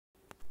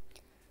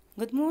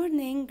Good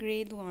morning,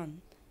 grade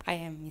 1. I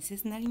am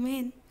Mrs.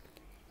 Nariman.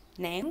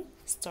 Now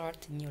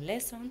start a new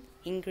lesson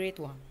in grade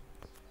 1.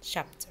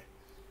 Chapter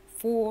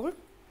 4,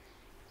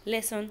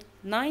 lesson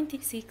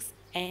 96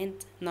 and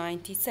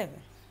 97.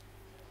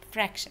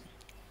 Fraction.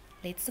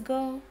 Let's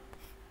go.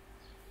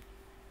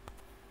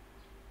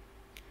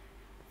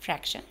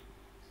 Fraction.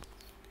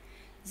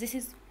 This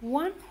is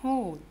one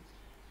whole.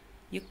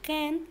 You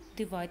can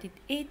divide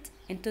it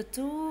into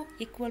two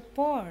equal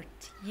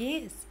parts.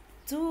 Yes,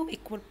 two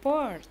equal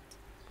parts.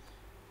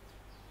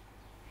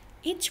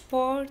 Each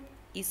part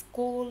is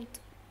called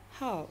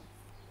half.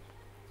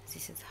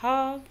 This is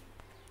half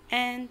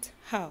and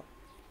half.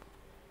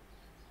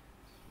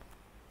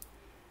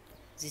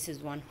 This is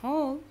one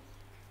whole.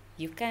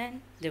 You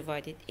can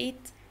divide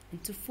it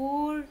into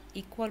four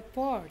equal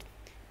parts.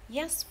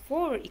 Yes,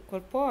 four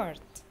equal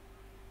parts.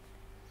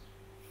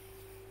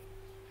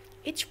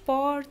 Each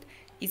part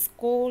is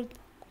called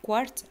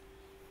quarter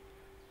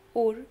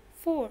or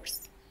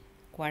fourth.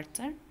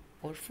 Quarter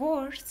or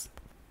fourth.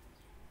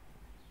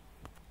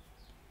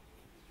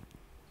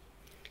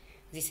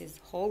 This is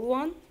whole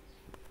one.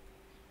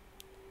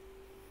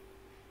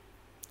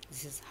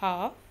 This is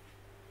half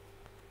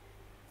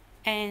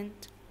and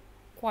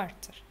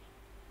quarter.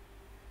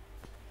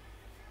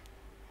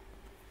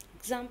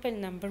 Example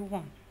number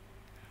 1.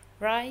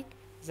 Write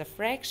the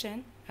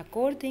fraction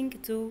according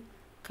to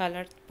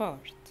colored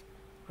part.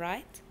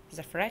 Write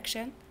the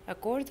fraction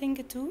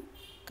according to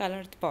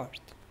colored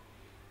part.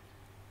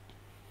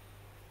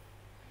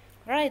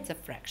 Write the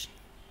fraction.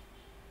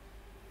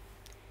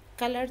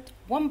 Colored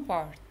one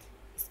part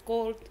is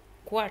called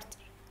quarter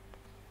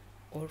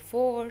or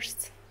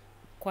fourth.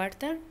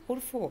 Quarter or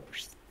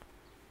fourth.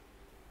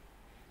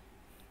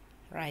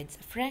 Write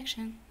the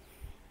fraction.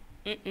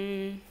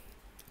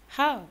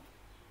 How?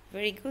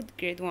 Very good,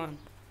 grade 1.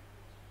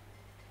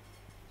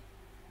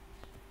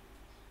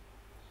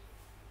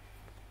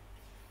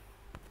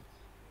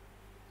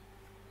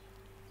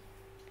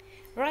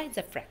 Write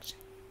the fraction.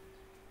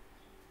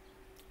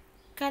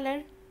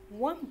 Color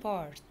one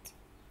part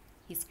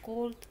is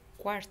called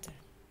quarter.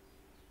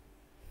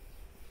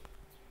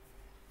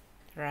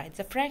 Write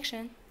the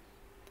fraction.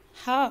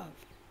 Half.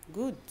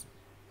 Good.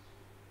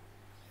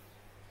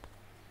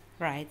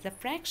 Write the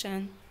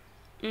fraction.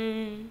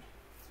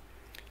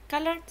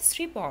 Colored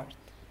three parts.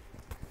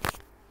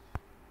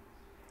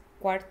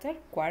 Quarter,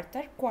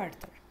 quarter,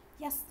 quarter.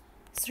 Yes,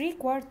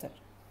 3/4.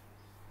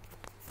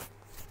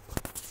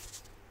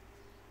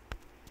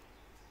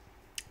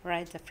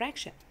 Write the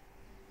fraction.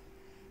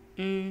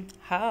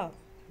 Half.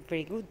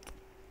 Very good.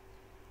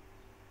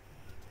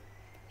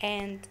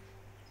 And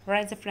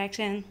write the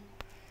fraction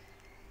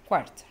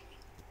quarter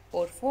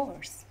or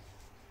fourth.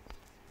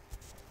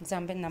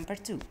 Example number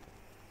 2.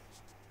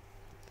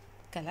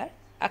 Color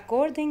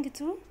according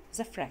to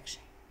the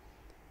fraction.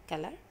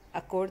 Color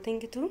according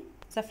to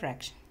the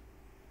fraction.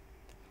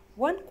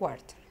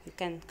 1/4. You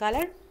can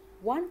color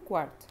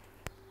 1/4.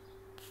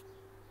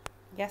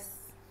 Yes.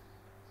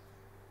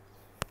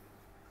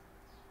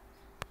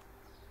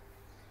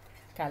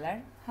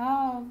 Color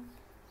half.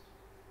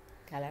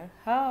 Color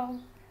half.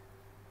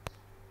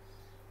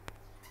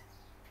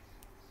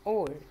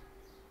 Or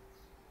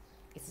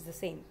it's the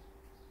same.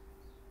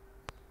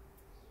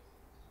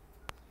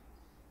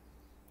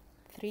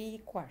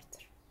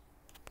 3/4.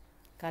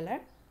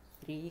 Color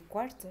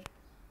 3/4.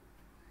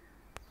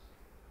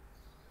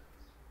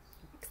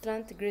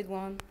 Excellent, grade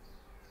 1.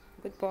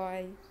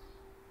 Goodbye.